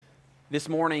This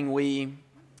morning we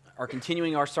are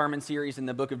continuing our sermon series in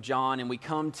the book of John, and we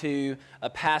come to a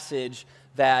passage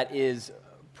that is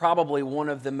probably one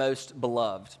of the most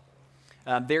beloved.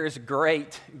 There is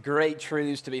great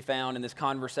truths to be found in this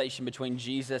conversation between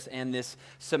Jesus and this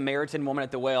Samaritan woman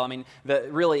at the well. I mean,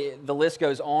 the list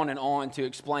goes on and on to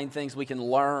explain things we can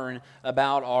learn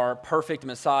about our perfect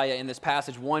Messiah in this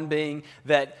passage. One being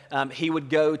that he would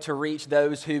go to reach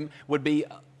those who would be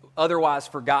otherwise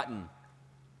forgotten.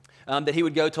 That he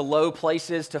would go to low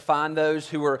places to find those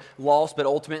who were lost, but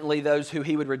ultimately those who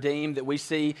he would redeem. That we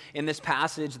see in this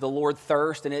passage the Lord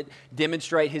thirst, and it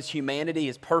demonstrates his humanity,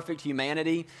 his perfect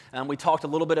humanity. We talked a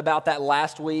little bit about that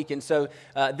last week, and so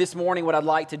this morning what I'd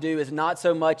like to do is not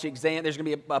so much examine. There's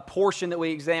going to be a portion that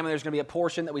we examine. There's going to be a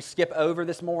portion that we skip over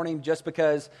this morning, just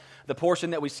because the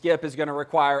portion that we skip is going to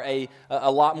require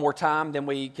a lot more time than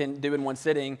we can do in one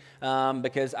sitting,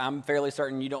 because I'm fairly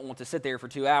certain you don't want to sit there for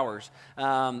 2 hours.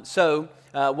 So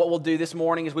what we'll do this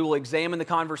morning is we will examine the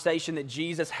conversation that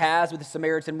Jesus has with the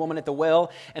Samaritan woman at the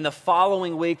well, and the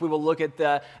following week we will look at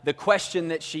the question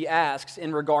that she asks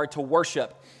in regard to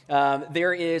worship.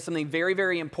 There is something very,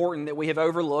 very important that we have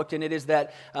overlooked, and it is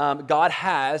that God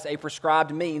has a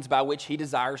prescribed means by which he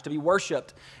desires to be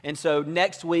worshiped. And so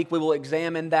next week we will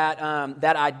examine that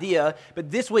idea, but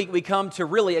this week we come to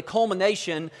really a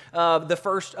culmination of the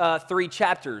first 3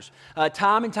 chapters.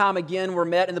 Time and time again we're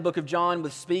met in the book of John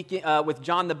with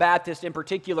John the Baptist in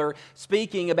particular,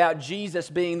 speaking about Jesus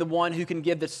being the one who can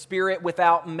give the Spirit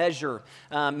without measure,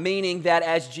 meaning that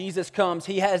as Jesus comes,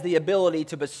 he has the ability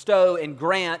to bestow and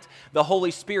grant the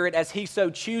Holy Spirit as he so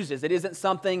chooses. It isn't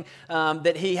something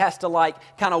that he has to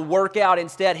kind of work out.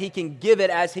 Instead, he can give it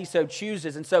as he so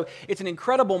chooses. And so it's an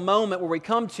incredible moment where we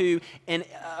come to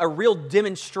a real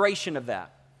demonstration of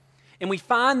that. And we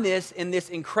find this in this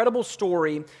incredible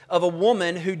story of a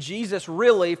woman who Jesus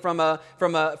really, from a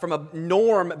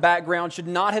norm background, should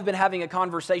not have been having a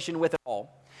conversation with at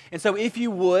all. And so if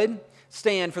you would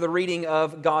stand for the reading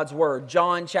of God's Word,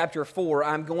 John chapter 4,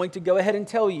 I'm going to go ahead and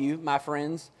tell you, my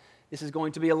friends, this is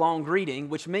going to be a long reading,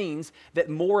 which means that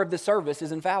more of the service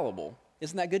is infallible.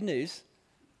 Isn't that good news?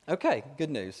 Okay, good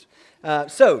news.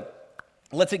 So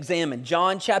let's examine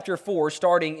John chapter 4,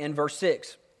 starting in verse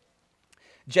 6.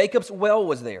 Jacob's well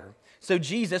was there. So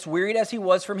Jesus, wearied as he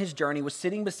was from his journey, was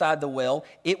sitting beside the well.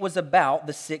 It was about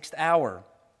the 6th hour.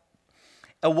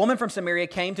 A woman from Samaria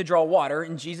came to draw water,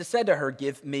 and Jesus said to her,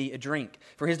 "Give me a drink,"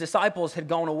 for his disciples had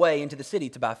gone away into the city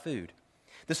to buy food.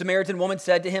 The Samaritan woman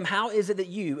said to him, "How is it that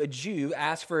you, a Jew,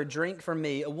 ask for a drink from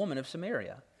me, a woman of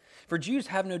Samaria? For Jews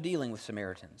have no dealing with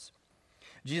Samaritans."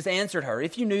 Jesus answered her,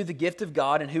 "If you knew the gift of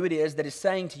God and who it is that is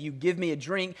saying to you, 'Give me a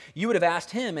drink,' you would have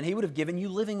asked him, and he would have given you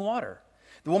living water."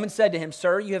 The woman said to him,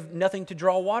 "Sir, you have nothing to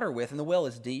draw water with, and the well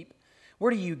is deep.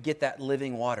 Where do you get that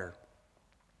living water?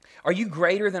 Are you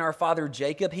greater than our father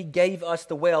Jacob? He gave us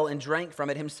the well and drank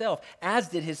from it himself, as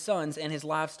did his sons and his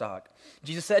livestock."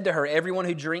 Jesus said to her, "Everyone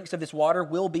who drinks of this water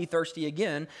will be thirsty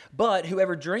again, but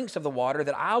whoever drinks of the water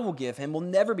that I will give him will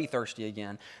never be thirsty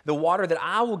again. The water that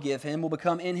I will give him will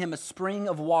become in him a spring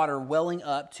of water welling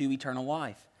up to eternal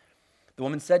life." The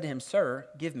woman said to him, "Sir,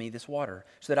 give me this water,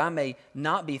 so that I may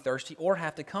not be thirsty or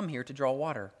have to come here to draw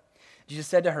water." Jesus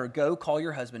said to her, "Go, call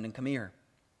your husband and come here."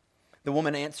 The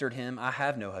woman answered him, "I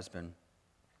have no husband."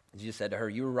 Jesus said to her,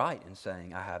 "You are right in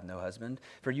saying, 'I have no husband,'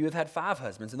 for you have had 5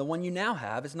 husbands, and the one you now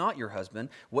have is not your husband.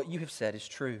 What you have said is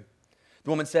true." The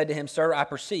woman said to him, "Sir, I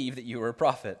perceive that you are a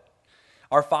prophet.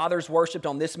 Our fathers worshipped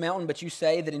on this mountain, but you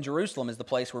say that in Jerusalem is the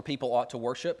place where people ought to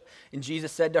worship." And Jesus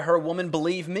said to her, "Woman,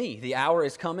 believe me, the hour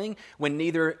is coming when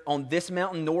neither on this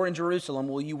mountain nor in Jerusalem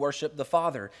will you worship the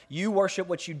Father. You worship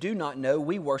what you do not know.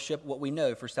 We worship what we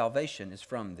know, for salvation is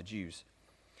from the Jews.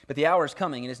 But the hour is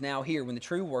coming and is now here when the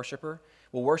true worshiper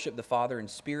will worship the Father in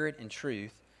spirit and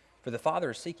truth, for the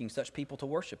Father is seeking such people to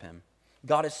worship him.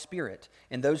 God is spirit,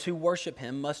 and those who worship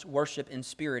him must worship in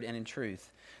spirit and in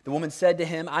truth." The woman said to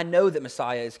him, "I know that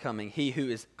Messiah is coming, he who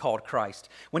is called Christ.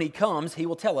 When he comes, he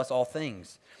will tell us all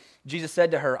things." Jesus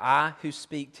said to her, "I who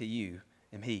speak to you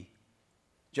am he."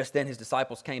 Just then his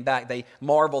disciples came back. They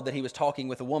marveled that he was talking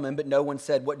with a woman, but no one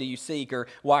said, "What do you seek?" or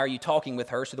 "Why are you talking with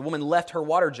her?" So the woman left her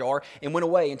water jar and went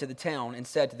away into the town and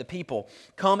said to the people,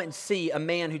 "Come and see a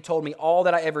man who told me all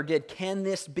that I ever did. Can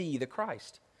this be the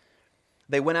Christ?"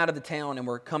 They went out of the town and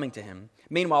were coming to him.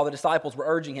 Meanwhile, the disciples were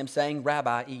urging him, saying,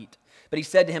 "Rabbi, eat." But he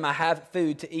said to him, "I have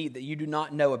food to eat that you do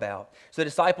not know about." So the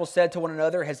disciples said to one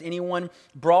another, "Has anyone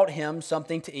brought him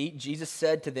something to eat?" Jesus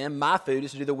said to them, "My food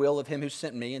is to do the will of him who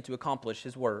sent me and to accomplish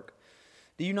his work.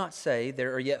 Do you not say,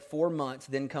 'There are yet 4 months,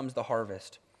 then comes the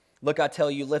harvest?' Look, I tell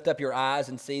you, lift up your eyes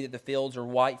and see that the fields are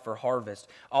white for harvest.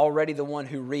 Already the one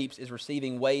who reaps is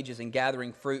receiving wages and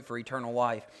gathering fruit for eternal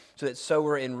life, so that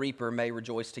sower and reaper may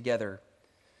rejoice together.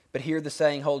 But here the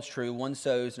saying holds true, one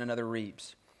sows and another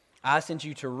reaps. I sent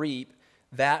you to reap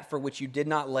that for which you did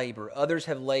not labor. Others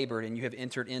have labored, and you have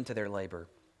entered into their labor.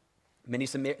 Many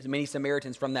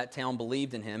Samaritans from that town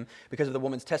believed in him. Because of the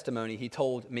woman's testimony, he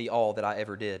told me all that I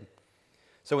ever did.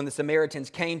 So when the Samaritans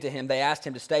came to him, they asked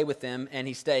him to stay with them, and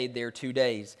he stayed there 2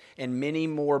 days. And many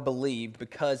more believed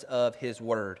because of his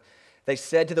word. They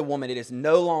said to the woman, it is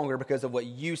no longer because of what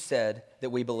you said that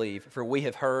we believe, for we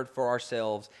have heard for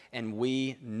ourselves, and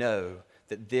we know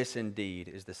that this indeed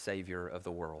is the Savior of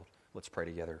the world. Let's pray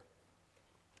together.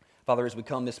 Father, as we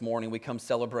come this morning, we come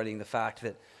celebrating the fact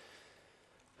that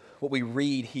what we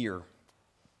read here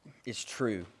is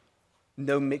true.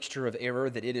 No mixture of error,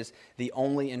 that it is the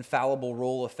only infallible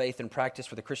rule of faith and practice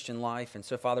for the Christian life. And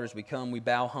so, Father, as we come, we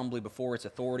bow humbly before its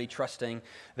authority, trusting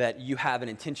that you have an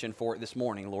intention for it this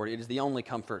morning, Lord. It is the only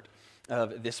comfort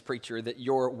of this preacher, that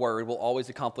your word will always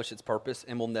accomplish its purpose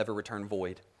and will never return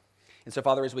void. And so,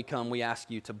 Father, as we come, we ask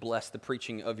you to bless the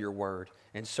preaching of your word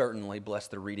and certainly bless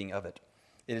the reading of it.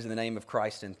 It is in the name of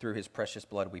Christ and through his precious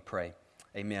blood we pray.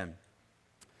 Amen.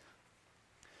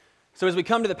 So as we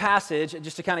come to the passage,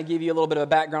 just to kind of give you a little bit of a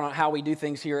background on how we do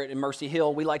things here at Mercy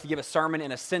Hill, we like to give a sermon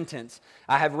in a sentence.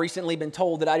 I have recently been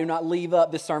told that I do not leave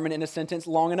up this sermon in a sentence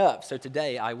long enough, so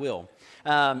today I will.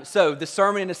 So the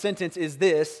sermon in a sentence is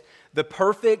this: the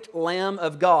perfect Lamb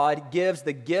of God gives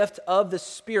the gift of the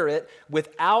Spirit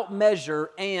without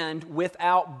measure and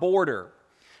without border.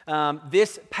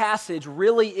 This passage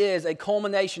really is a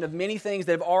culmination of many things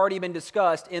that have already been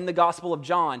discussed in the Gospel of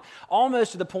John,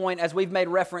 almost to the point, as we've made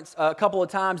reference a couple of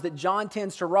times, that John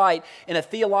tends to write in a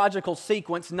theological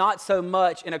sequence, not so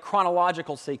much in a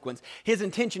chronological sequence. His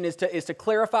intention is to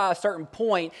clarify a certain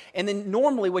point, and then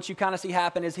normally what you kind of see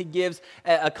happen is he gives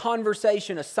a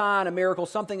conversation, a sign, a miracle,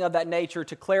 something of that nature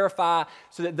to clarify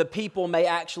so that the people may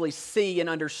actually see and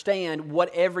understand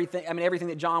what everything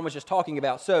that John was just talking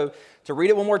about. So, to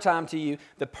read it one more time to you,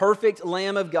 the perfect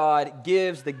Lamb of God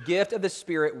gives the gift of the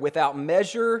Spirit without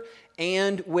measure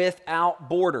and without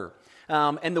border.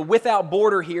 And the without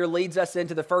border here leads us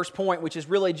into the first point, which is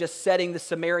really just setting the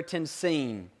Samaritan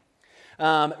scene.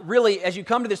 Really, as you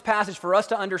come to this passage, for us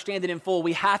to understand it in full,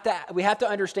 we have to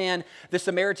understand the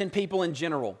Samaritan people in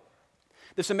general.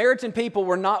 The Samaritan people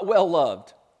were not well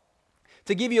loved.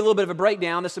 To give you a little bit of a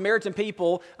breakdown, the Samaritan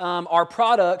people are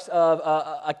products of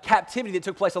a captivity that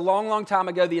took place a long, long time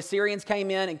ago. The Assyrians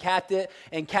came in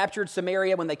and captured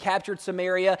Samaria. When they captured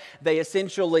Samaria, they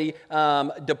essentially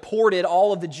deported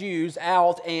all of the Jews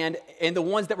out, and the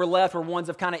ones that were left were ones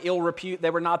of kind of ill repute.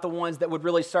 They were not the ones that would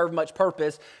really serve much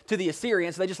purpose to the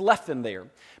Assyrians, so they just left them there.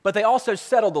 But they also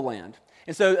settled the land.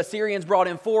 And so Assyrians brought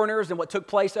in foreigners, and what took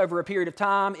place over a period of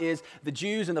time is the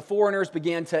Jews and the foreigners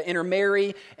began to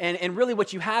intermarry, and really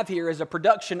what you have here is a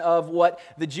production of what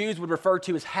the Jews would refer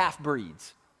to as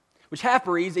half-breeds. Which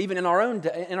half-breeds, even in our own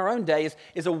day,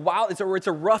 is a wild, it's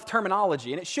a rough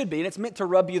terminology, and it should be, and it's meant to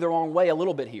rub you the wrong way a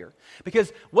little bit here.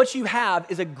 Because what you have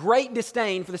is a great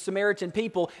disdain for the Samaritan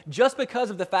people just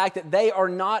because of the fact that they are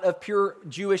not of pure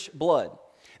Jewish blood.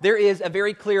 There is a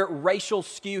very clear racial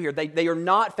skew here. They are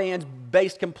not fans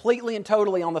based completely and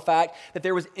totally on the fact that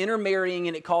there was intermarrying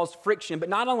and it caused friction. But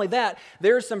not only that,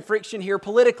 there's some friction here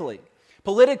politically.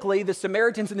 Politically, the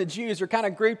Samaritans and the Jews are kind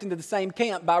of grouped into the same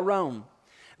camp by Rome.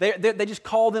 They just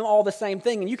call them all the same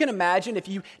thing. And you can imagine if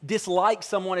you dislike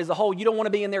someone as a whole, you don't want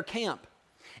to be in their camp.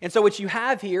 And so what you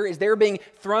have here is they're being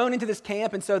thrown into this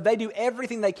camp, and so they do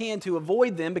everything they can to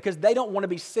avoid them because they don't want to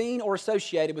be seen or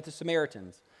associated with the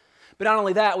Samaritans. But not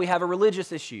only that, we have a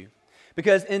religious issue.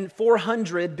 Because in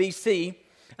 400 BC,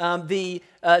 the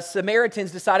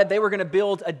Samaritans decided they were going to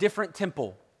build a different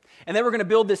temple. And they were going to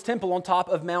build this temple on top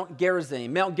of Mount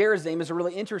Gerizim. Mount Gerizim is a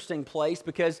really interesting place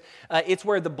because it's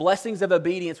where the blessings of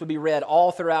obedience would be read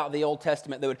all throughout the Old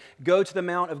Testament. They would go to the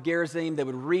Mount of Gerizim, they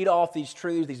would read off these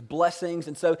truths, these blessings,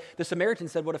 and so the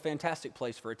Samaritans said, what a fantastic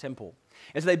place for a temple.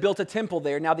 And so they built a temple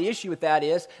there. Now the issue with that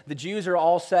is the Jews are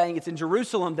all saying it's in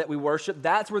Jerusalem that we worship.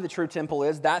 That's where the true temple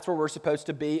is. That's where we're supposed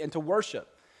to be and to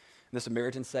worship. And the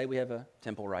Samaritans say we have a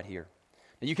temple right here.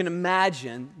 Now you can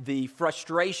imagine the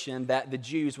frustration that the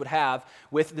Jews would have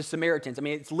with the Samaritans. I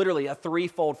mean, it's literally a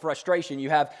threefold frustration. You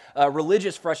have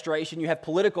religious frustration, you have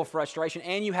political frustration,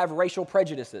 and you have racial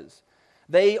prejudices.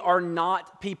 They are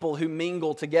not people who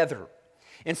mingle together.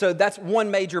 And so that's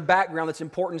one major background that's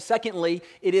important. Secondly,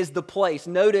 it is the place.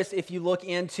 Notice if you look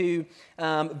into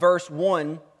verse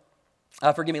 1,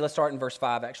 Let's start in verse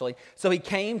 5, actually. So he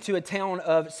came to a town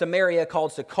of Samaria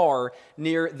called Sychar,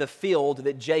 near the field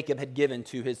that Jacob had given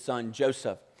to his son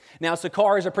Joseph. Now,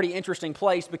 Sychar is a pretty interesting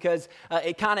place because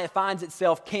it kind of finds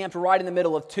itself camped right in the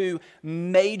middle of two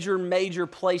major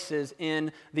places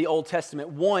in the Old Testament.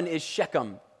 One is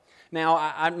Shechem. Now,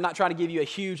 I'm not trying to give you a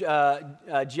huge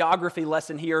geography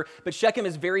lesson here, but Shechem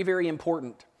is very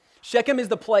important. Shechem is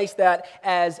the place that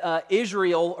as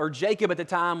Israel, or Jacob at the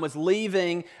time, was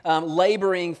leaving,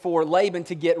 laboring for Laban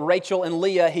to get Rachel and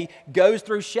Leah, he goes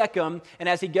through Shechem, and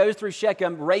as he goes through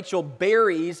Shechem, Rachel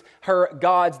buries her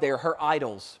gods there, her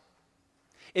idols.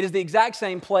 It is the exact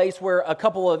same place where a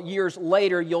couple of years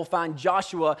later, you'll find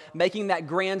Joshua making that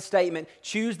grand statement,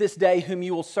 "Choose this day whom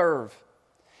you will serve."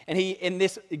 And he, in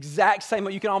this exact same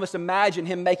way, you can almost imagine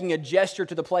him making a gesture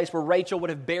to the place where Rachel would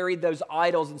have buried those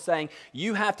idols and saying,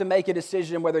 you have to make a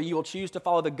decision whether you will choose to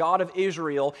follow the God of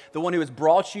Israel, the one who has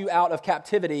brought you out of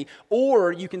captivity,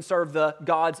 or you can serve the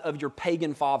gods of your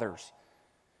pagan fathers.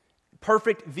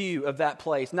 Perfect view of that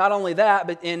place. Not only that,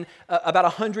 but in about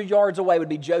 100 yards away would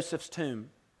be Joseph's tomb.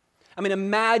 I mean,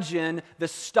 imagine the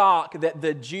stock that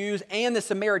the Jews and the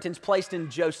Samaritans placed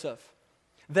in Joseph.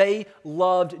 They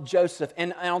loved Joseph.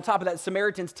 And on top of that,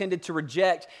 Samaritans tended to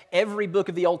reject every book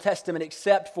of the Old Testament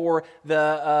except for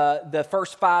the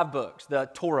first 5 books, the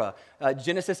Torah,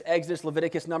 Genesis, Exodus,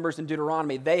 Leviticus, Numbers, and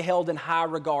Deuteronomy. They held in high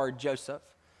regard Joseph.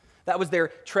 That was their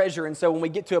treasure. And so when we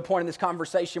get to a point in this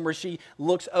conversation where she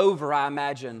looks over, I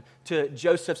imagine, to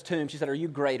Joseph's tomb, she said, "Are you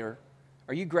greater?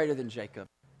 Are you greater than Jacob?"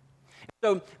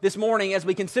 So this morning, as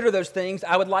we consider those things,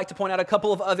 I would like to point out a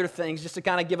couple of other things just to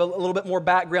kind of give a little bit more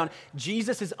background.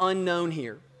 Jesus is unknown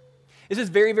here. This is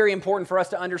very important for us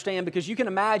to understand because you can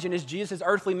imagine as Jesus'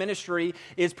 earthly ministry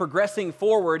is progressing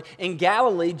forward, in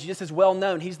Galilee, Jesus is well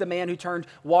known. He's the man who turned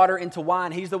water into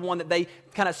wine. He's the one that they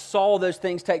kind of saw those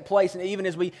things take place. And even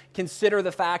as we consider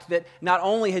the fact that not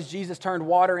only has Jesus turned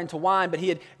water into wine, but he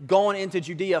had gone into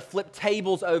Judea, flipped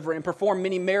tables over, and performed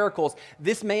many miracles,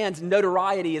 this man's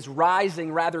notoriety is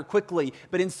rising rather quickly.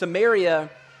 But in Samaria,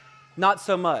 not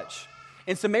so much.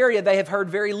 In Samaria, they have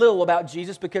heard very little about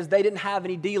Jesus because they didn't have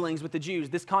any dealings with the Jews.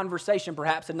 This conversation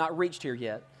perhaps had not reached here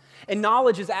yet. And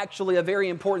knowledge is actually a very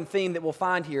important theme that we'll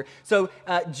find here. So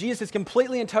Jesus is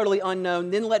completely and totally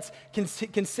unknown. Then let's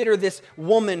consider this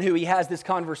woman who he has this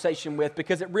conversation with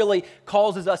because it really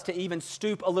causes us to even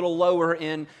stoop a little lower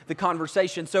in the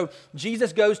conversation. So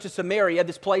Jesus goes to Samaria,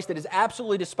 this place that is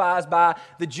absolutely despised by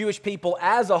the Jewish people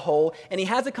as a whole, and he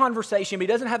has a conversation, but he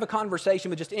doesn't have a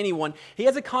conversation with just anyone. He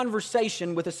has a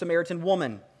conversation with a Samaritan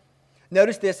woman.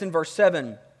 Notice this in verse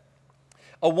 7.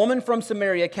 A woman from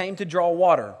Samaria came to draw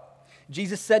water.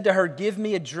 Jesus said to her, "Give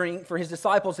me a drink," for his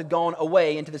disciples had gone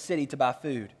away into the city to buy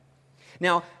food.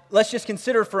 Now, let's just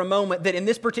consider for a moment that in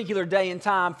this particular day and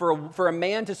time, for a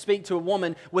man to speak to a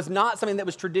woman was not something that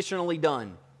was traditionally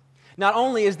done. Not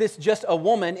only is this just a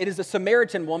woman, it is a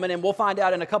Samaritan woman, and we'll find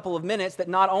out in a couple of minutes that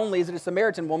not only is it a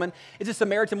Samaritan woman, it's a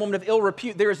Samaritan woman of ill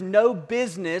repute. There is no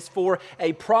business for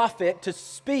a prophet to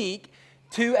speak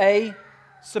to a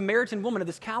Samaritan woman of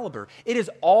this caliber. It is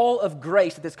all of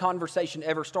grace that this conversation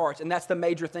ever starts, and that's the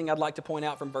major thing I'd like to point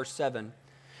out from verse 7.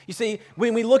 You see,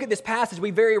 when we look at this passage, we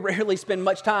very rarely spend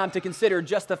much time to consider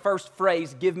just the first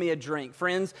phrase, "Give me a drink."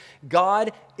 Friends,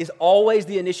 God is always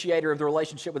the initiator of the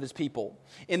relationship with his people.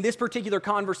 In this particular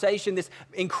conversation, this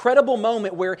incredible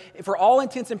moment where, for all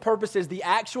intents and purposes, the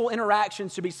actual interaction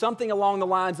should be something along the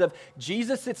lines of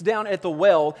Jesus sits down at the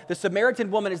well, the Samaritan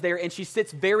woman is there, and she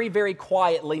sits very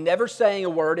quietly, never saying a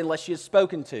word unless she is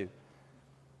spoken to.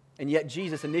 And yet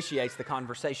Jesus initiates the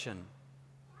conversation.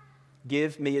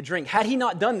 Give me a drink. Had he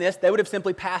not done this, they would have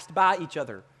simply passed by each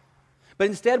other. But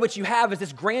instead, what you have is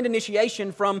this grand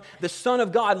initiation from the Son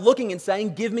of God looking and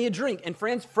saying, "Give me a drink." And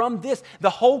friends, from this,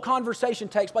 the whole conversation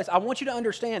takes place. I want you to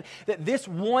understand that this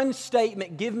one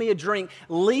statement, "Give me a drink,"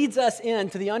 leads us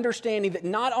into the understanding that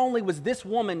not only was this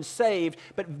woman saved,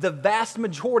 but the vast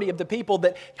majority of the people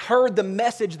that heard the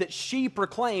message that she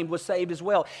proclaimed was saved as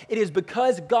well. It is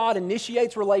because God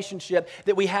initiates relationship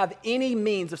that we have any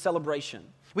means of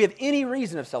celebration. We have any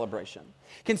reason of celebration.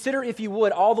 Consider, if you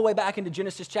would, all the way back into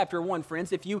Genesis chapter 1,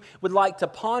 friends, if you would like to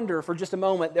ponder for just a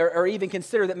moment, or even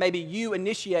consider that maybe you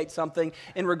initiate something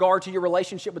in regard to your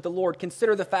relationship with the Lord,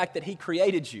 consider the fact that he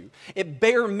created you. At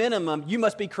bare minimum, you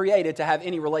must be created to have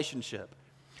any relationship.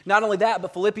 Not only that,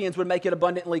 but Philippians would make it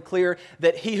abundantly clear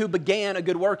that he who began a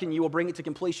good work in you will bring it to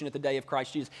completion at the day of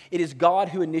Christ Jesus. It is God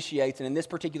who initiates, and in this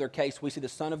particular case, we see the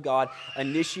Son of God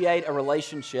initiate a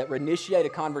relationship, or initiate a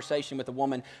conversation with a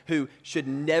woman who should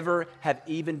never have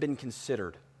even been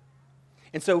considered.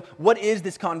 And so what is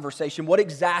this conversation? What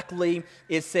exactly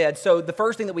is said? So the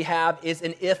first thing that we have is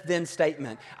an if-then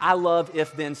statement. I love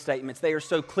if-then statements. They are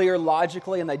so clear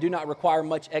logically and they do not require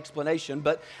much explanation,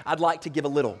 but I'd like to give a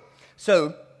little.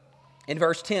 So in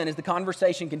verse 10, as the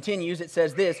conversation continues, it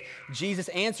says this, Jesus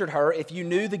answered her, if you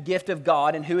knew the gift of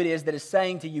God and who it is that is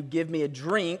saying to you, give me a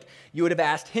drink, you would have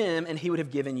asked him and he would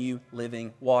have given you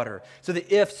living water. So the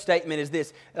if statement is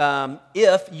this,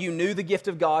 if you knew the gift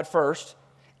of God first,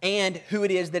 and who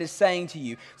it is that is saying to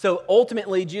you. So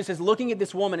ultimately, Jesus is looking at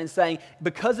this woman and saying,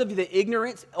 because of the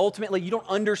ignorance, ultimately you don't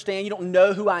understand, you don't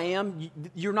know who I am,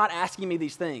 you're not asking me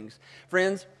these things.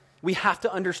 Friends, we have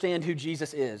to understand who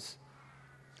Jesus is.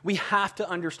 We have to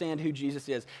understand who Jesus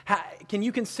is. Can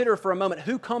you consider for a moment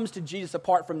who comes to Jesus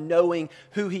apart from knowing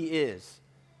who he is?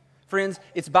 Friends,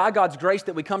 it's by God's grace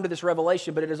that we come to this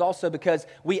revelation, but it is also because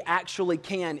we actually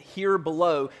can hear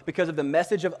below because of the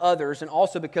message of others and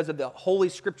also because of the Holy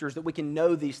Scriptures that we can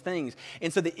know these things.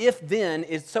 And so the if-then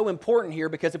is so important here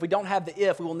because if we don't have the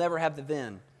if, we will never have the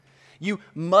then. You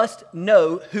must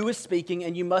know who is speaking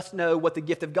and you must know what the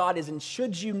gift of God is. And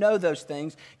should you know those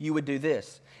things, you would do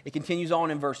this. It continues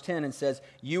on in verse 10 and says,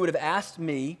 you would have asked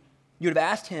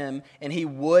him, and he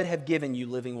would have given you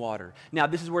living water. Now,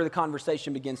 this is where the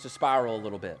conversation begins to spiral a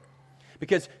little bit.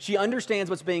 Because she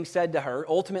understands what's being said to her.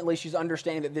 Ultimately, she's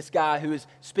understanding that this guy who is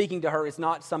speaking to her is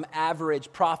not some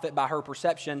average prophet by her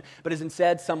perception, but is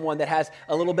instead someone that has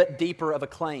a little bit deeper of a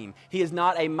claim. He is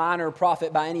not a minor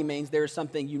prophet by any means. There is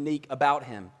something unique about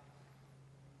him.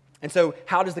 And so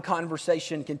how does the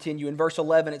conversation continue? In verse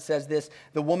 11, it says this,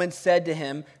 the woman said to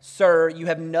him, sir, you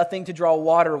have nothing to draw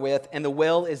water with, and the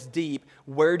well is deep.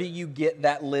 Where do you get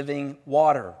that living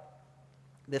water?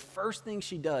 The first thing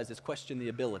she does is question the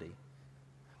ability.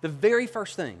 The very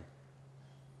first thing.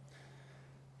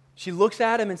 She looks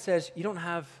at him and says, you don't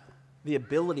have the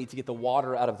ability to get the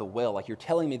water out of the well. Like you're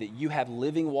telling me that you have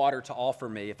living water to offer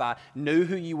me. If I knew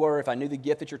who you were, if I knew the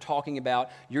gift that you're talking about,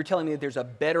 you're telling me that there's a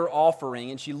better offering.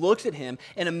 And she looks at him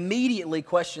and immediately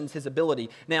questions his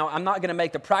ability. Now, I'm not going to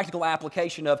make the practical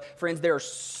application of, friends, there are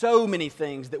so many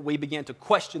things that we begin to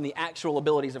question the actual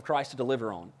abilities of Christ to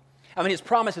deliver on. I mean, his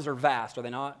promises are vast, are they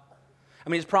not? I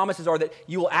mean, his promises are that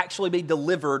you will actually be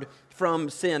delivered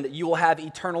from sin, that you will have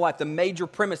eternal life. The major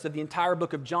premise of the entire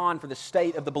book of John for the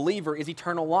state of the believer is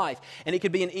eternal life. And it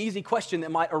could be an easy question that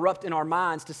might erupt in our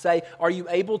minds to say, are you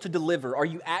able to deliver? Are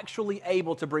you actually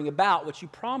able to bring about what you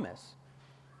promise?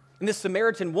 And this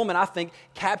Samaritan woman, I think,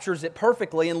 captures it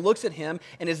perfectly and looks at him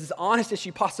and is as honest as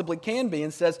she possibly can be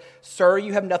and says, sir,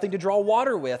 you have nothing to draw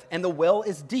water with, and the well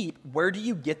is deep. Where do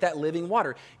you get that living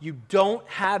water? You don't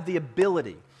have the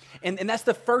ability. And that's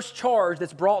the first charge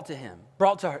that's brought to him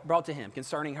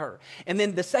concerning her. And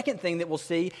then the second thing that we'll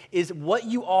see is what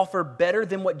you offer better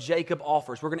than what Jacob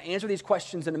offers. We're going to answer these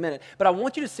questions in a minute, but I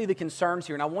want you to see the concerns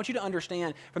here, and I want you to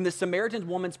understand from the Samaritan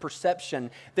woman's perception,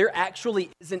 there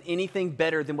actually isn't anything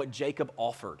better than what Jacob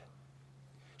offered.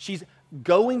 She's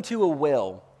going to a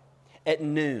well at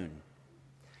noon.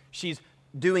 She's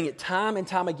doing it time and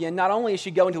time again. Not only is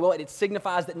she going to a well, it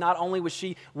signifies that not only was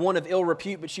she one of ill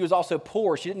repute, but she was also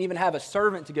poor. She didn't even have a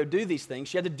servant to go do these things.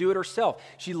 She had to do it herself.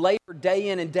 She labored day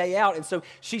in and day out. And so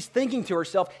she's thinking to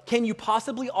herself, can you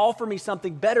possibly offer me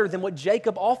something better than what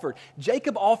Jacob offered?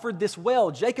 Jacob offered this well.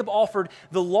 Jacob offered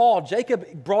the law.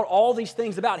 Jacob brought all these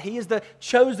things about. He is the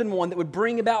chosen one that would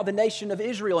bring about the nation of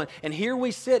Israel. And here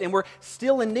we sit and we're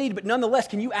still in need, but nonetheless,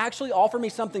 can you actually offer me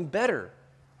something better?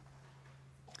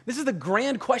 This is the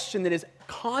grand question that is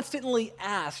constantly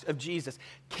asked of Jesus.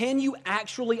 Can you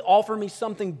actually offer me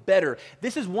something better?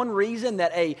 This is one reason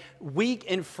that a weak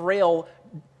and frail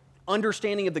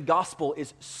understanding of the gospel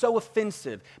is so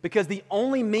offensive, because the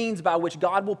only means by which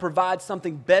God will provide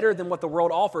something better than what the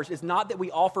world offers is not that we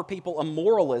offer people a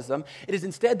moralism. It is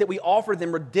instead that we offer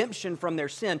them redemption from their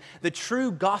sin. The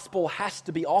true gospel has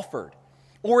to be offered,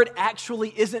 or it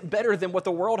actually isn't better than what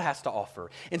the world has to offer.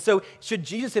 And so should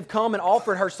Jesus have come and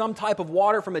offered her some type of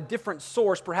water from a different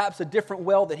source, perhaps a different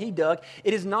well that he dug,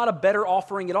 it is not a better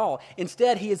offering at all.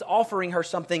 Instead, he is offering her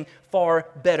something far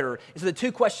better. And so the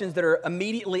two questions that are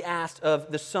immediately asked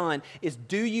of the son is,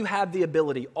 do you have the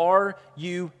ability? Are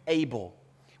you able?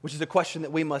 Which is a question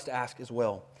that we must ask as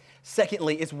well.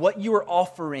 Secondly, is what you are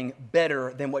offering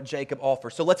better than what Jacob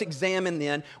offers? So let's examine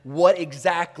then what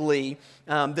exactly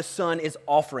the son is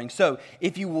offering. So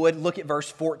if you would, look at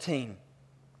verse 14.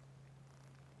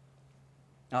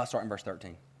 I'll start in verse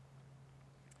 13.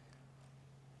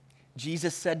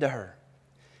 Jesus said to her,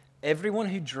 everyone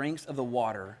who drinks of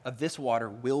this water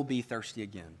will be thirsty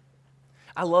again.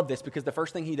 I love this because the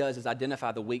first thing he does is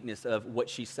identify the weakness of what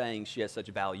she's saying she has such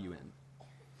value in.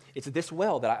 it's this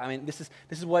well that this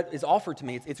is what is offered to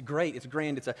me. It's great, it's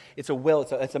grand, it's a well,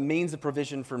 it's a means of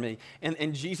provision for me.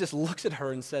 And Jesus looks at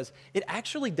her and says, it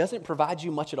actually doesn't provide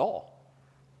you much at all.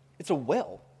 It's a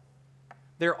well.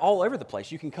 They're all over the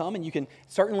place. You can come and you can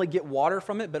certainly get water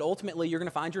from it, but ultimately you're going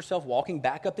to find yourself walking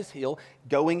back up this hill,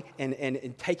 going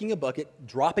and taking a bucket,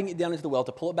 dropping it down into the well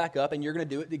to pull it back up, and you're going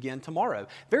to do it again tomorrow.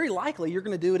 Very likely you're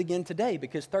going to do it again today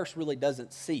because thirst really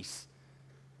doesn't cease.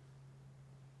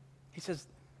 He says,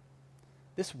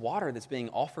 this water that's being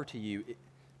offered to you,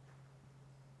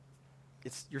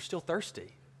 you're still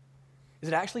thirsty. Is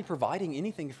it actually providing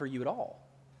anything for you at all?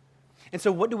 And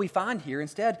so what do we find here?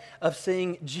 Instead of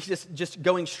seeing Jesus just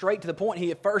going straight to the point,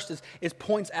 he at first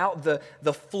points out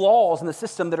the flaws in the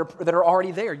system that are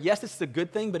already there. Yes, it's a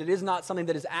good thing, but it is not something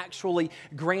that is actually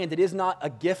grand. It is not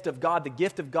a gift of God. The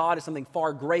gift of God is something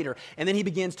far greater. And then he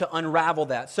begins to unravel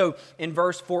that. So in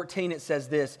verse 14 it says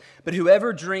this, but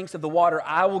whoever drinks of the water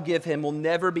I will give him will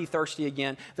never be thirsty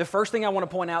again. The first thing I want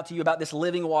to point out to you about this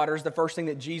living water is the first thing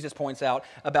that Jesus points out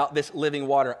about this living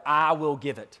water. I will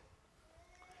give it.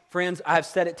 Friends, I've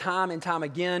said it time and time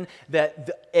again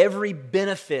that every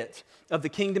benefit of the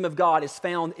kingdom of God is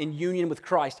found in union with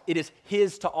Christ. It is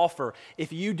His to offer.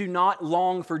 If you do not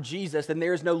long for Jesus, then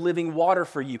there is no living water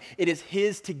for you. It is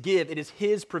His to give. It is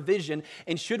His provision.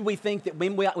 And should we think that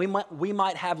we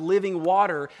might have living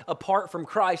water apart from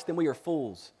Christ, then we are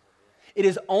fools. It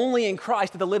is only in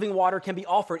Christ that the living water can be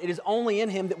offered. It is only in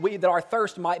Him that our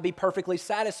thirst might be perfectly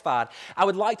satisfied. I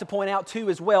would like to point out too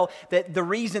as well that the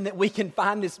reason that we can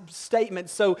find this statement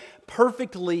so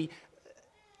perfectly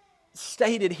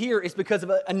stated here is because of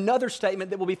another statement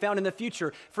that will be found in the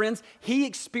future. Friends, He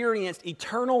experienced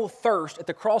eternal thirst at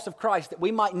the cross of Christ that we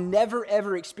might never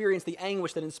ever experience the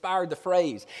anguish that inspired the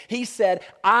phrase. He said,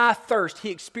 I thirst. He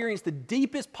experienced the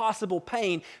deepest possible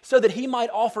pain so that He might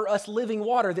offer us living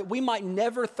water that we might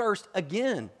never thirst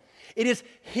again. It is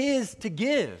His to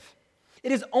give.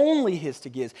 It is only His to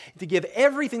give. To give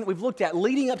everything that we've looked at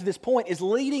leading up to this point is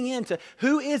leading into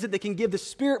who is it that can give the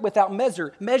Spirit without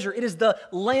measure. It is the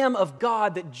Lamb of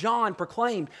God that John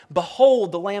proclaimed.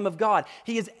 Behold, the Lamb of God.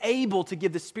 He is able to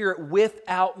give the Spirit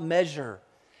without measure.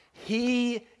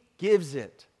 He gives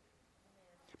it.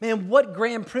 Man, what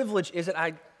grand privilege is it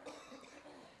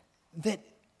that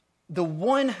the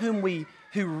one who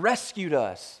rescued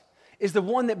us is the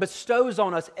one that bestows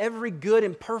on us every good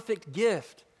and perfect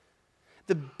gift.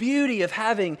 The beauty of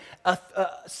having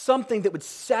something that would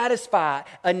satisfy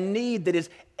a need that is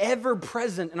ever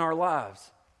present in our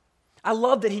lives. I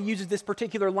love that he uses this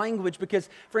particular language because,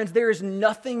 friends, there is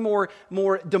nothing more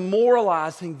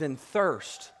demoralizing than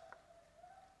thirst.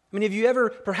 I mean, have you ever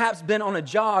perhaps been on a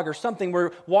jog or something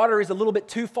where water is a little bit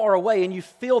too far away and you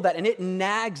feel that and it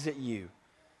nags at you?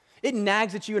 It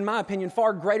nags at you, in my opinion,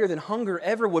 far greater than hunger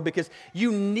ever would because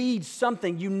you need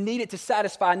something. You need it to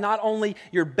satisfy not only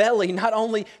your belly, not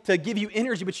only to give you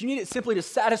energy, but you need it simply to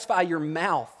satisfy your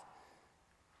mouth.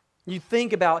 You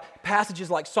think about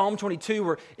passages like Psalm 22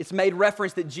 where it's made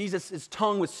reference that Jesus'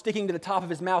 tongue was sticking to the top of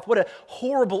his mouth. What a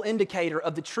horrible indicator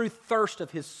of the true thirst of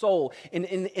his soul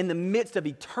in the midst of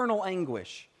eternal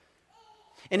anguish.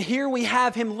 And here we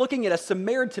have him looking at a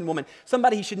Samaritan woman,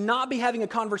 somebody he should not be having a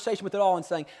conversation with at all, and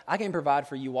saying, I can provide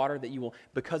for you water that you will,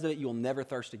 because of it, you will never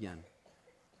thirst again.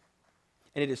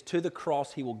 And it is to the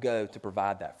cross he will go to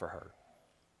provide that for her.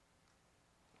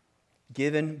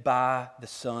 Given by the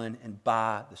Son and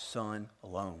by the Son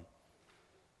alone.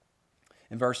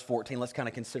 In verse 14, let's kind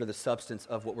of consider the substance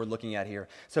of what we're looking at here.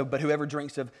 So, but whoever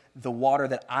drinks of the water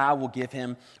that I will give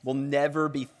him will never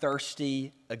be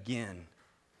thirsty again.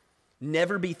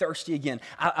 Never be thirsty again.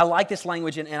 I like this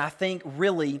language, and I think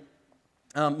really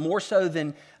more so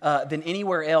than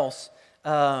anywhere else,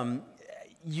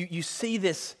 you see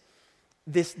this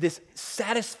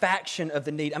satisfaction of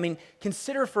the need. I mean,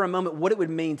 consider for a moment what it would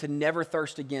mean to never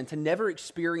thirst again, to never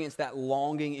experience that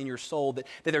longing in your soul that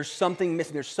there's something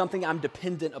missing, there's something I'm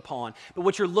dependent upon. But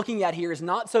what you're looking at here is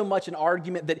not so much an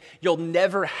argument that you'll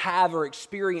never have or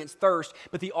experience thirst,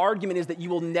 but the argument is that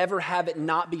you will never have it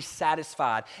not be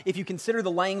satisfied. If you consider the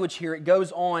language here, it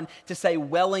goes on to say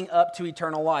welling up to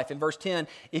eternal life. In verse 10,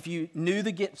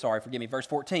 verse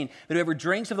 14, but whoever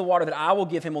drinks of the water that I will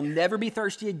give him will never be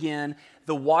thirsty again.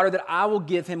 The water that I will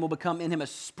give him will become in him a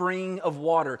spring of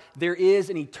water. There is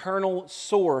an eternal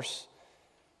source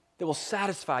that will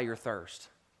satisfy your thirst.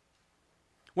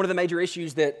 One of the major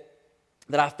issues that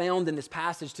I found in this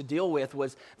passage to deal with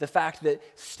was the fact that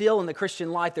still in the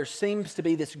Christian life there seems to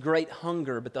be this great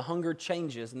hunger, but the hunger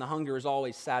changes and the hunger is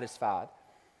always satisfied.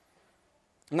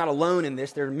 I'm not alone in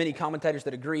this. There are many commentators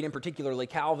that agreed, and particularly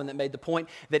Calvin, that made the point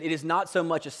that it is not so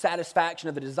much a satisfaction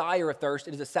of the desire of thirst,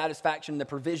 it is a satisfaction in the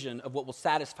provision of what will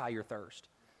satisfy your thirst.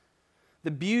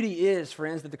 The beauty is,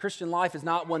 friends, that the Christian life is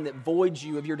not one that voids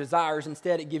you of your desires.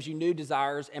 Instead, it gives you new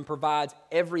desires and provides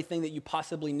everything that you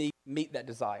possibly need to meet that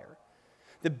desire.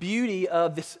 The beauty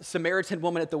of this Samaritan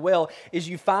woman at the well is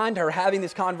you find her having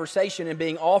this conversation and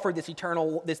being offered this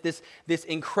eternal, this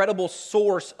incredible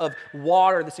source of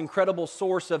water, this incredible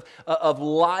source of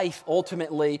life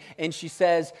ultimately. And she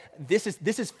says, this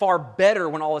is far better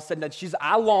when all is said and done. She says,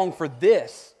 I long for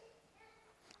this.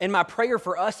 And my prayer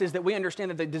for us is that we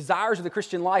understand that the desires of the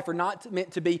Christian life are not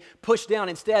meant to be pushed down.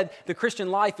 Instead, the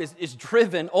Christian life is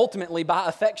driven ultimately by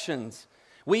affections.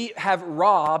 We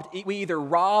either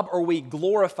rob or we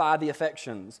glorify the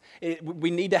affections. We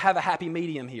need to have a happy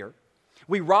medium here.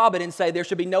 We rob it and say there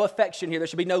should be no affection here, there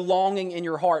should be no longing in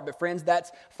your heart. But friends,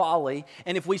 that's folly.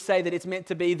 And if we say that it's meant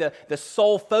to be the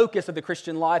sole focus of the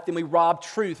Christian life, then we rob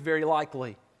truth very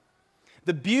likely.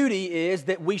 The beauty is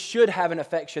that we should have an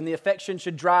affection. The affection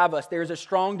should drive us. There is a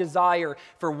strong desire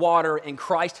for water, and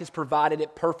Christ has provided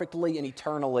it perfectly and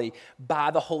eternally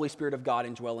by the Holy Spirit of God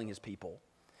indwelling His people.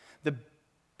 The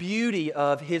beauty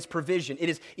of His provision. It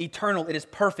is eternal. It is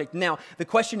perfect. Now, the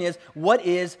question is, what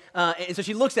is, and so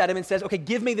she looks at him and says, okay,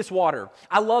 give me this water.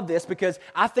 I love this because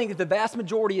I think that the vast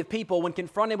majority of people, when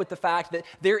confronted with the fact that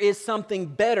there is something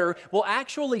better, will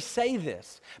actually say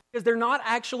this. Because they're not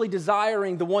actually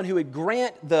desiring the one who would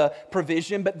grant the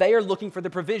provision, but they are looking for the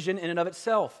provision in and of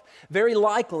itself. Very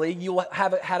likely, you will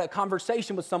have had a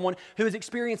conversation with someone who has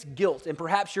experienced guilt, and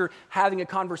perhaps you're having a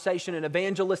conversation, an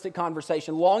evangelistic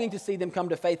conversation, longing to see them come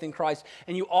to faith in Christ,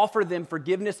 and you offer them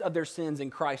forgiveness of their sins in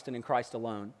Christ and in Christ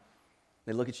alone.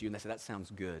 They look at you and they say, that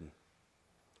sounds good.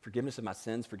 Forgiveness of my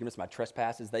sins, forgiveness of my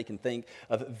trespasses. They can think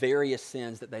of various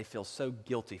sins that they feel so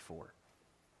guilty for.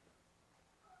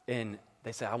 And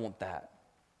they say, I want that.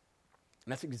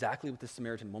 And that's exactly what this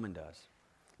Samaritan woman does.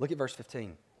 Look at verse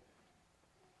 15.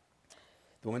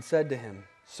 The woman said to him,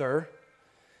 Sir,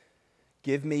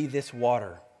 give me this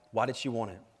water. Why did she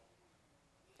want it?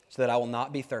 So that I will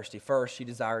not be thirsty. First, she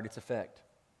desired its effect.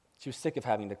 She was sick of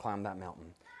having to climb that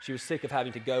mountain. She was sick of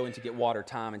having to go and to get water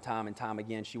time and time and time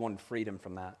again. She wanted freedom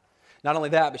from that. Not only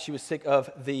that, but she was sick of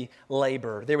the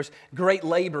labor. There was great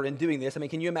labor in doing this. I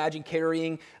mean, can you imagine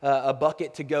carrying a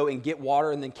bucket to go and get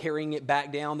water and then carrying it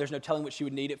back down? There's no telling what she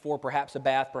would need it for, perhaps a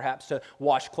bath, perhaps to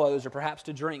wash clothes, or perhaps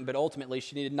to drink. But ultimately,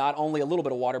 she needed not only a little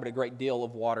bit of water, but a great deal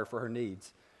of water for her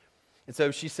needs. And so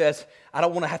she says, I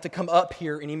don't want to have to come up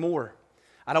here anymore.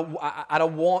 I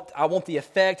want the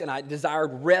effect, and I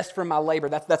desired rest from my labor.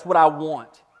 That's what I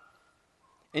want.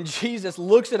 And Jesus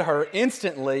looks at her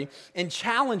instantly and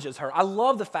challenges her. I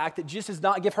love the fact that Jesus does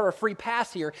not give her a free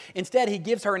pass here. Instead, He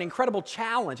gives her an incredible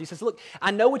challenge. He says, look,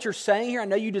 I know what you're saying here. I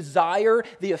know you desire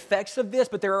the effects of this,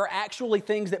 but there are actually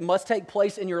things that must take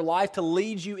place in your life to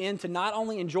lead you into not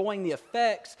only enjoying the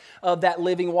effects of that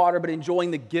living water, but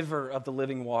enjoying the giver of the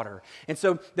living water. And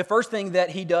so the first thing that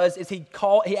He does is He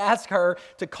asks her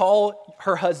to call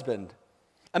her husband.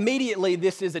 Immediately,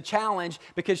 this is a challenge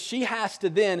because she has to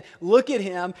then look at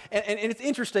him, and it's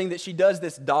interesting that she does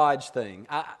this dodge thing.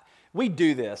 We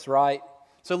do this, right?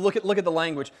 So look at the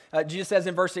language. Jesus says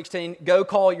in verse 16, go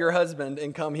call your husband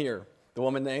and come here. The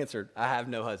woman answered, I have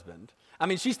no husband. I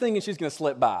mean, she's thinking she's going to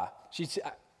slip by. She's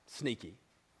sneaky.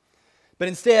 But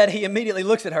instead, He immediately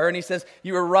looks at her and He says,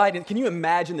 you were right. And can you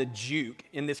imagine the juke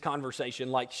in this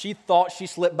conversation? Like, she thought she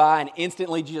slipped by, and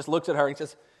instantly Jesus looks at her and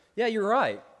says, yeah, you're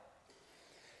right.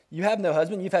 You have no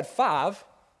husband, you've had 5,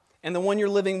 and the one you're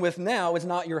living with now is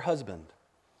not your husband.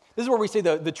 This is where we see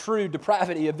the true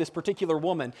depravity of this particular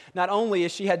woman. Not only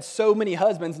has she had so many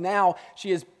husbands, now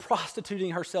she is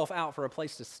prostituting herself out for a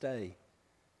place to stay.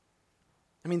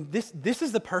 I mean, this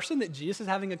is the person that Jesus is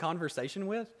having a conversation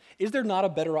with? Is there not a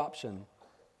better option?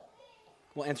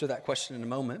 We'll answer that question in a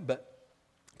moment, but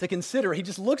to consider, He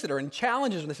just looks at her and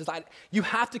challenges her and says, you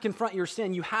have to confront your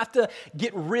sin. You have to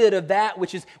get rid of that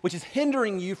which is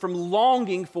hindering you from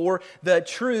longing for the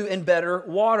true and better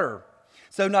water.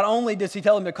 So not only does He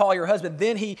tell him to call your husband,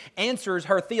 then He answers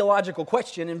her theological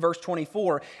question in verse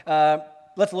 24.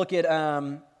 Let's look at,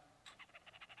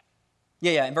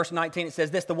 in verse 19 it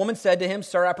says this, the woman said to him,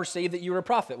 Sir, I perceive that you are a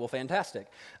prophet. Well, fantastic.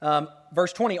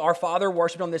 Verse 20, our father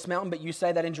worshipped on this mountain, but you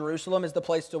say that in Jerusalem is the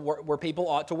place where people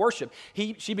ought to worship.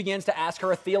 He begins to ask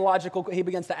her a theological, he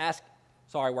begins to ask,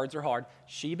 Sorry, words are hard.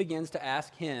 She begins to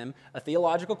ask him a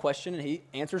theological question, and he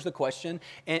answers the question,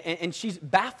 and she's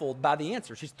baffled by the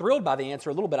answer. She's thrilled by the answer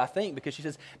a little bit, I think, because she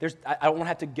says, I don't want to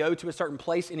have to go to a certain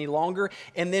place any longer.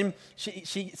 And then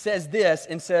she says this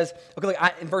and says, okay, look,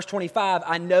 in verse 25,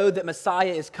 I know that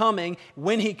Messiah is coming.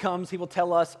 When he comes, he will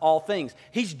tell us all things.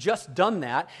 He's just done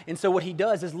that, and so what he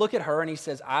does is look at her, and he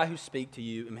says, I who speak to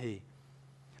you am he.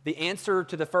 The answer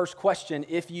to the first question,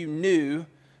 if you knew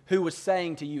who was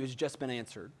saying to you, has just been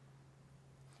answered.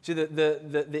 See,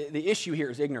 the issue here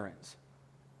is ignorance.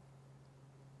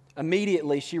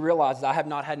 Immediately, she realizes, I have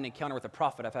not had an encounter with a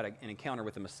prophet. I've had an encounter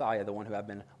with the Messiah, the one who I've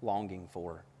been longing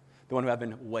for, the one who I've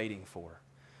been waiting for.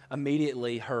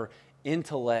 Immediately, her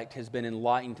intellect has been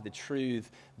enlightened to the truth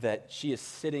that she is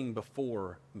sitting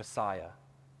before Messiah,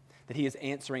 that he is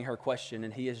answering her question,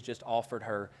 and he has just offered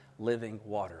her living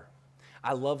water.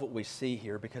 I love what we see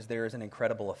here because there is an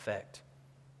incredible effect.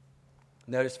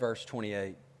 Notice verse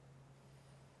 28.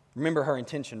 Remember her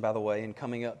intention, by the way, in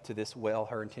coming up to this well,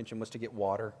 her intention was to get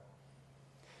water.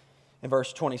 In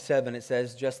verse 27, it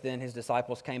says, just then his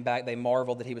disciples came back. They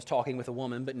marveled that he was talking with a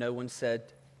woman, but no one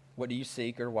said, what do you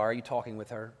seek, or why are you talking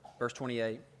with her? Verse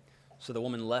 28, so the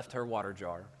woman left her water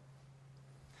jar.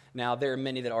 Now, there are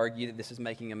many that argue that this is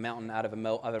making a mountain out of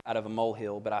a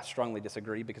molehill, but I strongly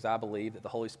disagree because I believe that the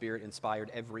Holy Spirit inspired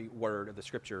every word of the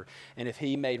Scripture. And if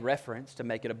he made reference to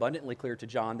make it abundantly clear to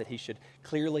John that he should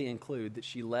clearly include that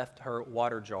she left her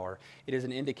water jar, it is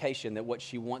an indication that what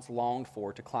she once longed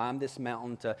for, to climb this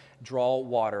mountain to draw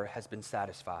water, has been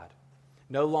satisfied.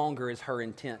 No longer is her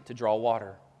intent to draw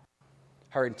water.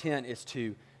 Her intent is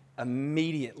to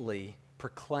immediately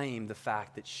proclaim the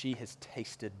fact that she has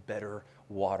tasted better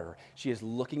water. She is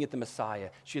looking at the Messiah.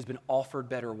 She has been offered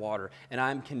better water. And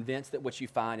I'm convinced that what you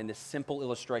find in this simple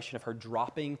illustration of her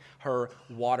dropping her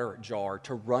water jar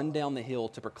to run down the hill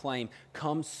to proclaim,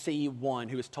 come see one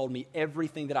who has told me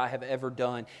everything that I have ever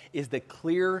done, is the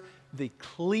clear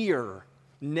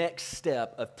next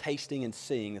step of tasting and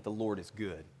seeing that the Lord is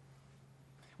good.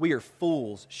 We are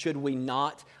fools should we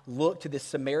not look to this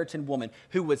Samaritan woman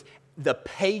who was the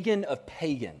pagan of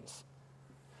pagans.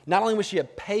 Not only was she a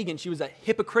pagan, she was a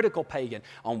hypocritical pagan.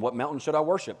 On what mountain should I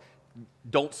worship?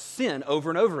 Don't sin over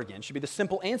and over again should be the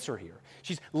simple answer here.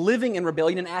 She's living in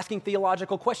rebellion and asking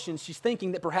theological questions. She's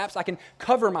thinking that perhaps I can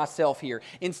cover myself here.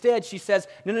 Instead, she says,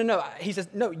 no. He says,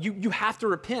 no, you have to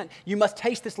repent. You must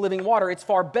taste this living water. It's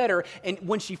far better. And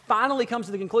when she finally comes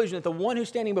to the conclusion that the one who's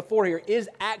standing before her is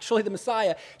actually the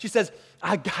Messiah, she says,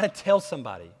 I got to tell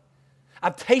somebody.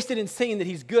 I've tasted and seen that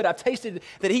he's good. I've tasted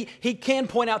that he can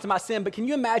point out to my sin. But can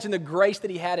you imagine the grace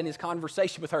that he had in his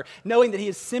conversation with her, knowing that he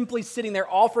is simply sitting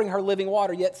there offering her living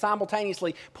water, yet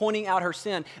simultaneously pointing out her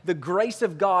sin? The grace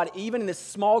of God, even in this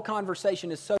small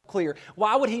conversation, is so clear.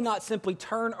 Why would he not simply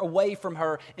turn away from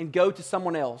her and go to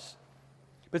someone else?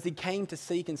 Because he came to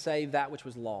seek and save that which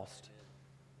was lost.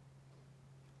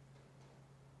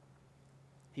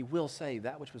 He will save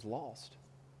that which was lost.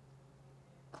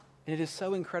 And it is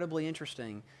so incredibly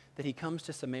interesting that he comes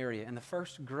to Samaria, and the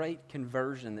first great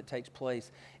conversion that takes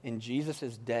place in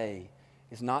Jesus' day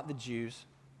is not the Jews,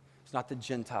 it's not the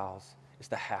Gentiles, it's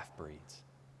the half-breeds.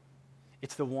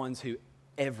 It's the ones who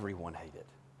everyone hated.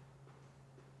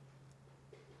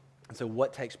 And so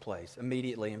what takes place?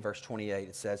 Immediately in verse 28,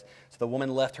 it says, so the woman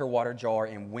left her water jar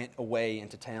and went away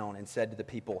into town and said to the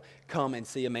people, come and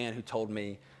see a man who told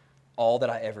me all that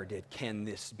I ever did. Can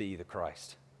this be the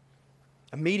Christ?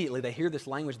 Immediately, they hear this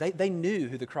language. They knew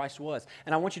who the Christ was.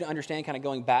 And I want you to understand, kind of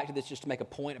going back to this just to make a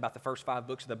point about the first 5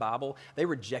 books of the Bible, they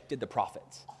rejected the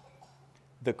prophets.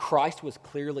 The Christ was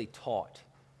clearly taught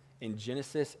in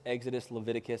Genesis, Exodus,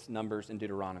 Leviticus, Numbers, and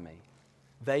Deuteronomy.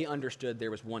 They understood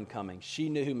there was one coming. She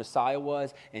knew who Messiah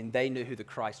was, and they knew who the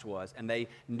Christ was, and they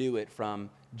knew it from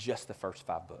just the first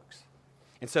 5 books.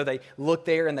 And so they look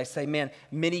there and they say, man,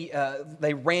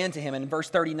 they ran to him. And in verse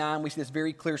 39, we see this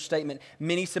very clear statement.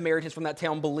 Many Samaritans from that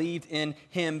town believed in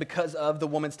him because of the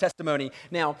woman's testimony.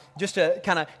 Now, just to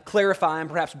kind of clarify and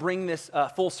perhaps bring this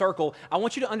full circle, I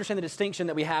want you to understand the distinction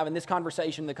that we have in this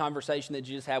conversation, the conversation that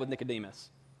Jesus had with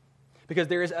Nicodemus. Because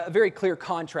there is a very clear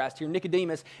contrast here.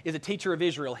 Nicodemus is a teacher of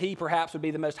Israel. He perhaps would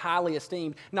be the most highly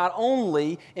esteemed, not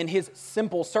only in his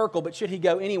simple circle, but should he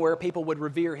go anywhere, people would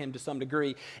revere him to some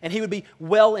degree. And he would be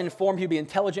well informed. He would be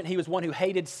intelligent. He was one who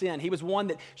hated sin. He was one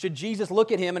that, should Jesus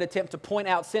look at him and attempt to point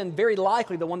out sin, very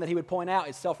likely the one that he would point out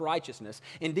is self-righteousness.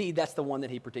 Indeed, that's the one that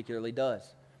he particularly does.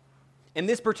 And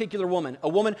this particular woman, a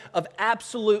woman of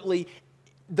absolutely,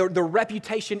 the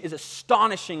reputation is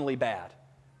astonishingly bad.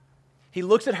 He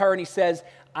looks at her and he says,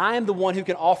 I am the one who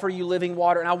can offer you living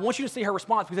water. And I want you to see her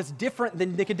response because it's different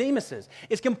than Nicodemus's.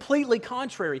 It's completely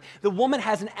contrary. The woman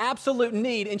has an absolute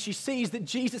need and she sees that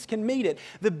Jesus can meet it.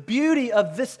 The beauty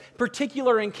of this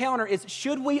particular encounter is,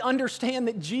 should we understand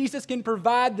that Jesus can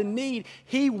provide the need,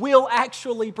 He will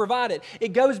actually provide it.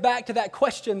 It goes back to that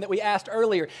question that we asked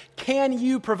earlier. Can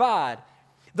you provide?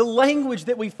 The language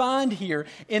that we find here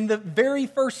in the very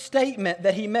first statement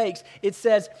that he makes, it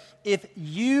says, if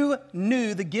you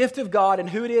knew the gift of God and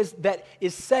who it is that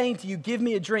is saying to you, give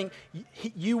me a drink,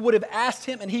 you would have asked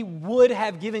him and he would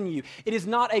have given you. It is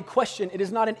not a question. It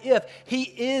is not an if. He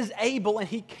is able and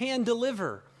he can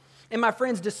deliver. And my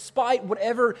friends, despite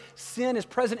whatever sin is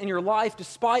present in your life,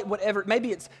 despite whatever,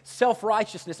 maybe it's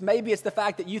self-righteousness, maybe it's the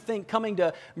fact that you think coming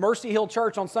to Mercy Hill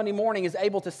Church on Sunday morning is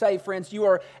able to save, friends, you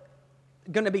are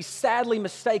going to be sadly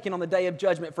mistaken on the day of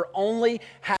judgment, for only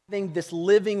having this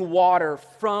living water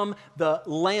from the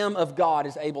Lamb of God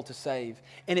is able to save.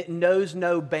 And it knows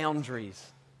no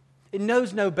boundaries. It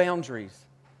knows no boundaries.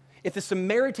 If the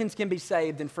Samaritans can be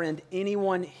saved, then friend,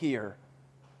 anyone here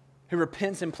who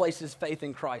repents and places faith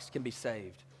in Christ can be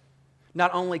saved.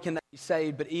 Not only can they be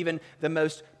saved, but even the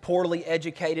most poorly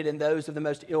educated and those of the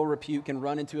most ill repute can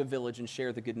run into a village and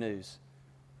share the good news.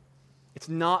 It's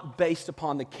not based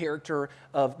upon the character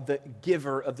of the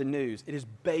giver of the news. It is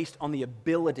based on the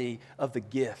ability of the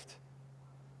gift.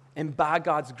 And by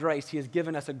God's grace, He has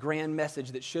given us a grand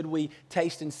message that should we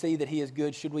taste and see that He is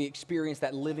good, should we experience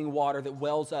that living water that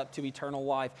wells up to eternal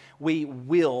life, we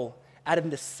will, out of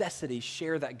necessity,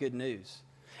 share that good news.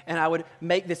 And I would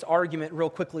make this argument real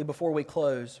quickly before we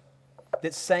close.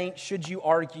 That saint, should you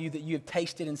argue that you have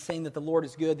tasted and seen that the Lord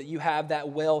is good, that you have that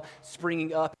well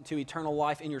springing up into eternal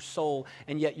life in your soul,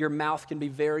 and yet your mouth can be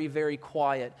very, very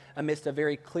quiet amidst a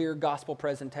very clear gospel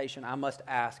presentation, I must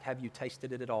ask, have you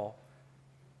tasted it at all?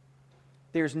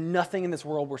 There's nothing in this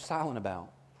world we're silent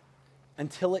about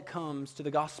until it comes to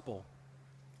the gospel.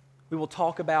 We will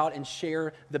talk about and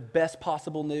share the best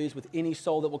possible news with any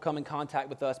soul that will come in contact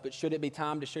with us, but should it be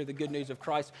time to share the good news of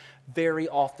Christ, very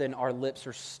often our lips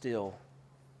are still.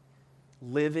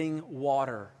 Living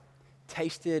water,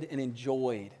 tasted and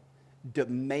enjoyed,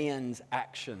 demands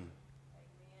action.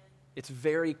 It's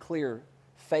very clear.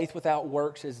 Faith without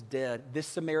works is dead. This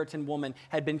Samaritan woman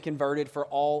had been converted for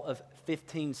all of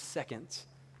 15 seconds.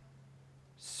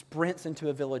 Sprints into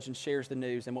a village and shares the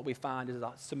news, and what we find is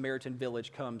a Samaritan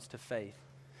village comes to faith.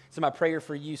 So my prayer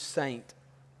for you, saint,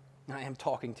 and I am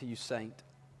talking to you, saint,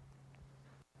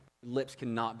 your lips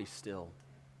cannot be still.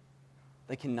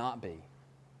 They cannot be.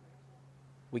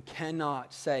 We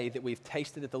cannot say that we've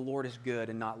tasted that the Lord is good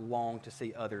and not long to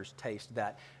see others taste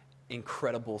that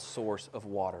incredible source of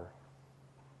water.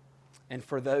 And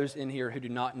for those in here who do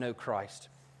not know Christ,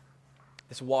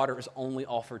 this water is only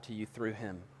offered to you through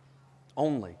Him.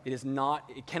 Only.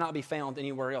 It cannot be found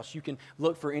anywhere else. You can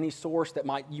look for any source that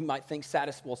you might think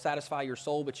will satisfy your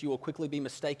soul, but you will quickly be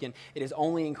mistaken. It is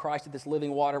only in Christ that this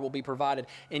living water will be provided.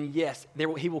 And yes,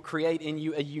 He will create in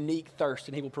you a unique thirst,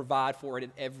 and He will provide for it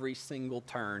at every single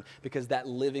turn, because that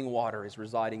living water is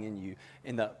residing in you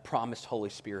in the promised Holy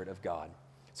Spirit of God.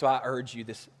 So I urge you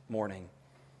this morning,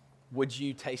 would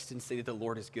you taste and see that the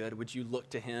Lord is good? Would you look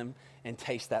to Him and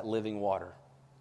taste that living water?